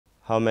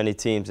How many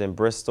teams in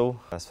Bristol?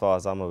 As far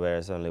as I'm aware,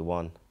 it's only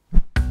one.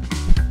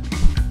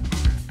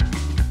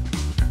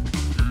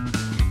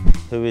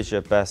 Who is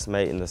your best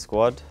mate in the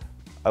squad?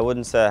 I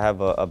wouldn't say I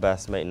have a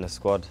best mate in the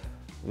squad.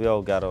 We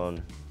all get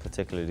on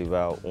particularly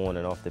well on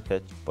and off the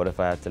pitch, but if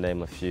I had to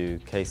name a few,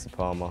 Casey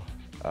Palmer,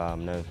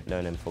 known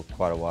him for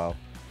quite a while,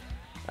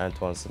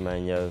 Antoine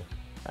Semenyo,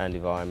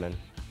 Andy Vyman.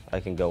 I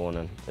can go on,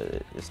 and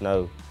it's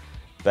no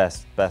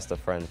best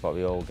of friends, but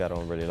we all get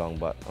on really long,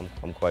 but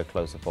I'm quite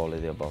close with all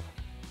of the above.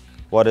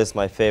 What is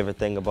my favorite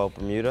thing about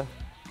Bermuda?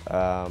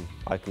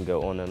 I can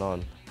go on and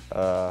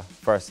on.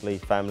 Firstly,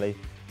 family.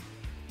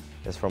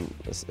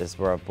 It's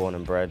where I'm born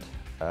and bred.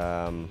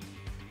 The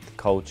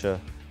culture,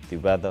 the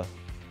weather,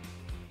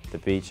 the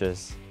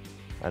beaches,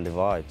 and the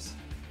vibes.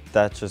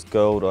 Thatcher's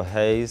Gold or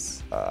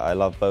Hayes? I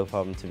love both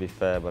of them, to be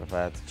fair, but if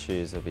I had to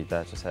choose, it would be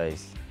Thatcher's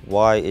Hayes.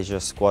 Why is your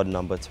squad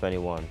number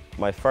 21?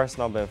 My first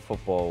number in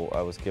football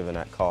I was given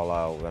at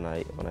Carlisle when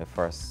I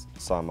first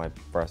signed my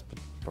first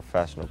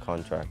professional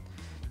contract.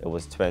 It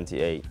was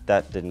 28.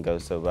 That didn't go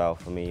so well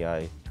for me.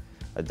 I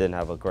didn't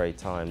have a great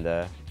time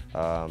there.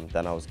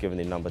 Then I was given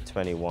the number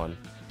 21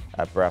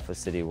 at Bradford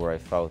City, where I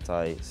felt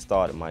I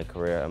started my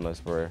career,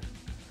 almost where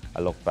I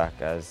look back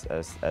as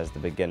the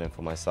beginning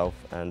for myself,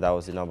 and that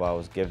was the number I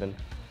was given.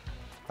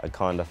 I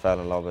kind of fell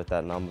in love with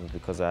that number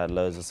because I had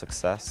loads of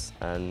success,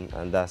 and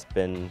that's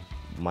been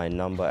my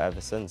number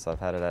ever since.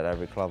 I've had it at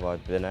every club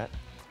I've been at,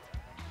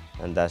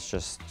 and that's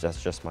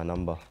just my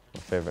number, my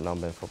favourite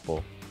number in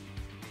football.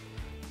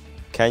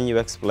 Can you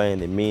explain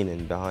the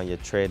meaning behind your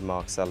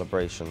trademark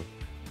celebration?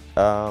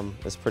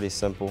 It's pretty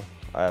simple.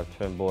 I have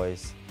twin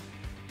boys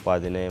by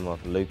the name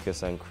of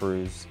Lucas and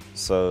Cruz,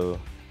 so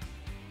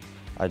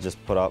I just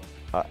put up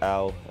an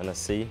L and a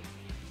C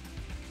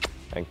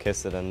and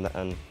kiss it,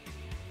 and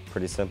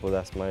pretty simple.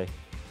 That's my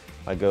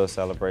goal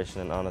celebration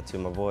in honor to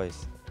my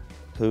boys.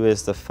 Who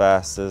is the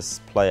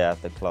fastest player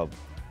at the club?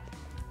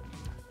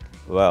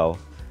 Well,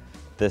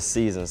 this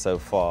season so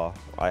far,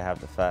 I have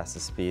the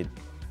fastest speed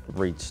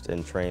reached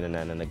in training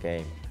and in the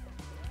game.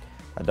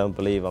 I don't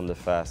believe I'm the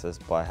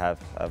fastest, but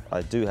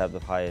I do have the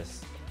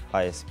highest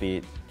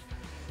speed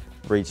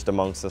reached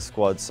amongst the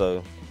squad,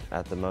 so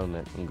at the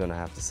moment I'm gonna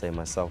have to say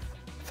myself.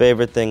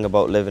 Favorite thing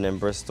about living in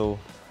Bristol?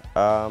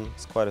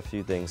 It's quite a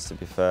few things, to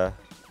be fair.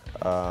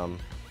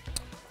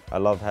 I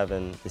love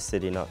having the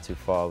city not too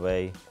far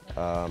away.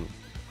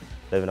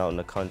 Living out in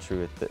the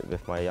country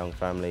with my young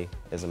family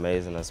is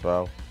amazing as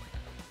well.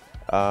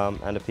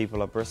 And the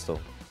people of Bristol.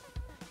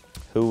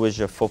 Who was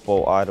your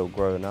football idol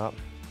growing up?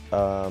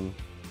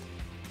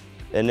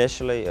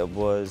 Initially it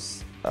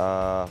was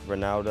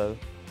Ronaldo,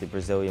 the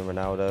Brazilian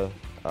Ronaldo,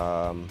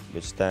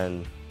 which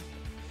then,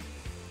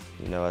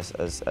 you know,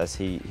 as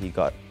he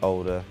got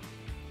older,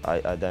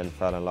 I then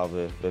fell in love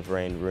with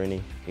Wayne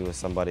Rooney. He was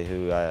somebody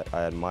who I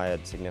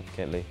admired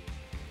significantly,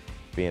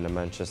 being a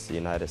Manchester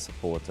United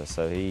supporter.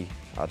 So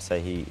I'd say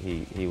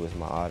he was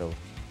my idol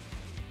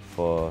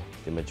for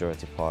the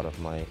majority part of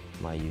my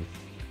youth.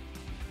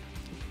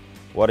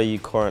 What are you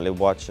currently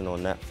watching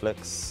on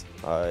Netflix?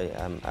 I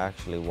am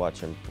actually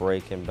watching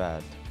Breaking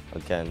Bad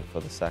again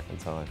for the second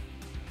time.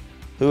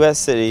 Who at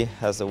City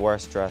has the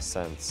worst dress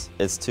sense?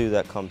 It's two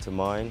that come to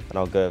mind, and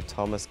I'll go with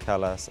Thomas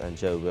Callas and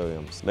Joe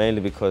Williams.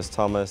 Mainly because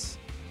Thomas,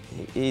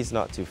 he's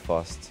not too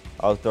fussed.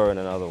 I'll throw in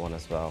another one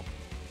as well.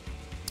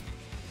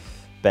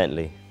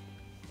 Bentley.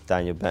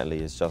 Daniel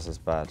Bentley is just as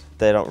bad.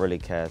 They don't really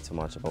care too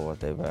much about what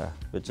they wear,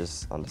 which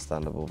is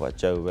understandable, but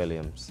Joe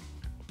Williams,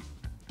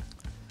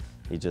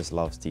 he just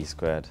loves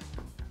D-squared.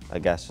 I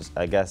guess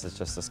it's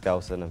just a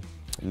scouse in him.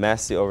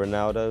 Messi or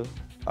Ronaldo?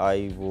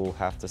 I will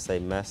have to say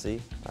Messi.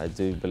 I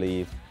do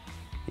believe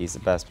he's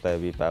the best player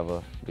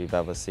we've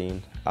ever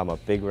seen. I'm a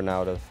big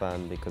Ronaldo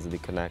fan because of the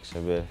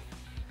connection with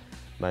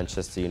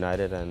Manchester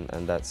United,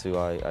 and that's who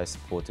I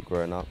supported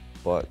growing up.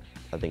 But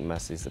I think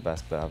Messi's the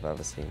best player I've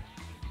ever seen.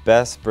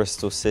 Best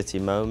Bristol City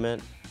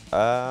moment?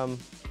 I'd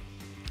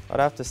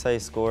have to say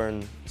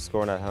scoring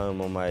at home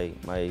on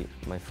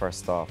my first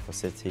start for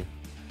City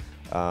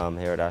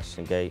here at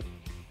Ashton Gate.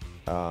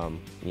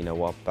 You know,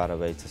 what better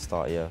way to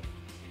start your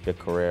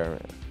career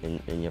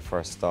in your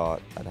first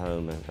start at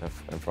home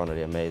in front of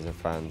the amazing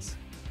fans.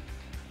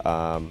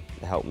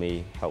 It helped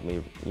me,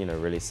 you know,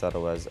 really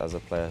settle as a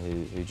player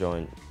who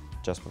joined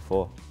just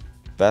before.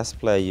 Best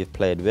player you've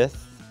played with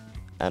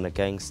and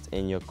against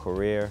in your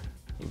career?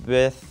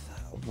 With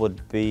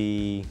would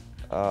be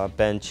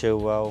Ben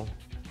Chilwell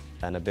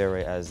and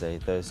Abire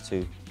Eze. Those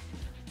two,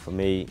 for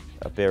me,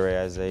 Abire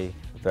Eze, a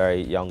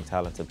very young,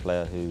 talented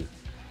player who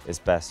is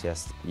best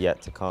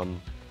yet to come.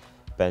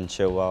 Ben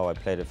Chilwell, I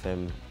played with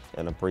him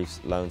in a brief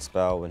loan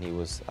spell when he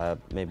was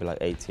maybe like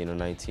 18 or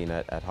 19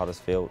 at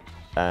Huddersfield,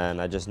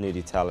 and I just knew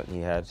the talent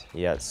he had.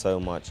 He had so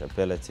much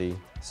ability,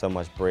 so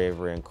much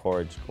bravery and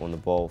courage on the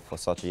ball for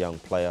such a young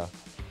player,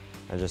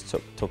 and just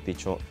took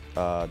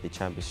the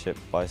championship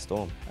by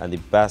storm. And the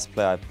best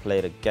player I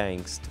played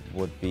against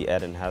would be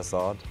Eden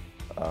Hazard.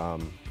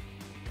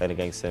 Played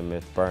against him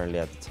with Burnley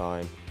at the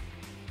time.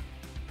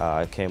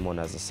 I came on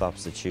as a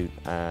substitute,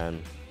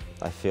 and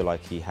I feel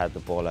like he had the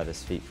ball at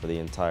his feet for the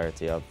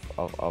entirety of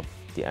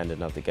the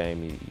ending of the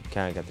game. You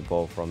can't get the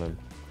ball from him.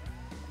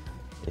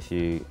 If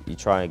you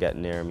try and get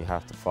near him, you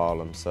have to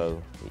foul him,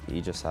 so he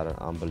just had an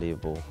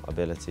unbelievable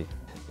ability.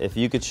 If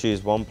you could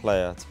choose one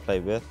player to play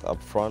with,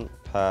 up front,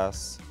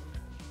 pass,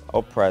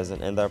 or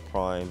present, in their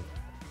prime,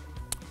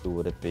 who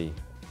would it be?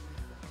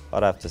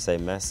 I'd have to say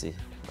Messi.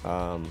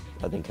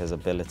 I think his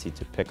ability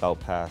to pick out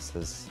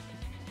passes,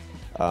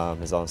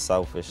 his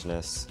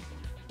unselfishness,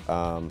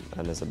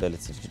 and his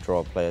ability to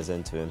draw players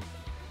into him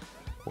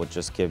would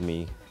just give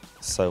me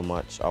so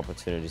much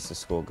opportunities to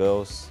score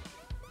goals.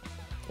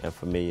 And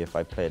for me, if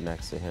I played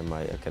next to him,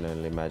 I can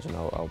only imagine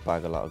I'll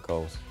bag a lot of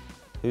goals.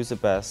 Who's the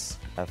best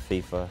at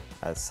FIFA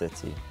at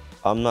City?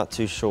 I'm not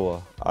too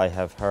sure. I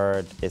have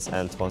heard it's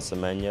Antoine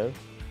Semenyo.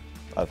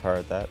 I've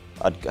heard that.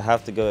 I'd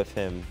have to go with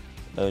him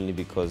only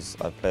because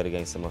I've played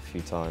against him a few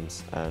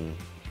times and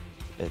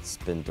it's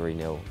been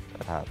 3-0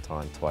 at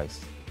half-time twice.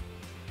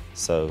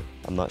 So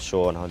I'm not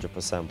sure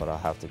 100%, but I'll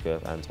have to go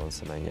with Antoine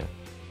Semenyo.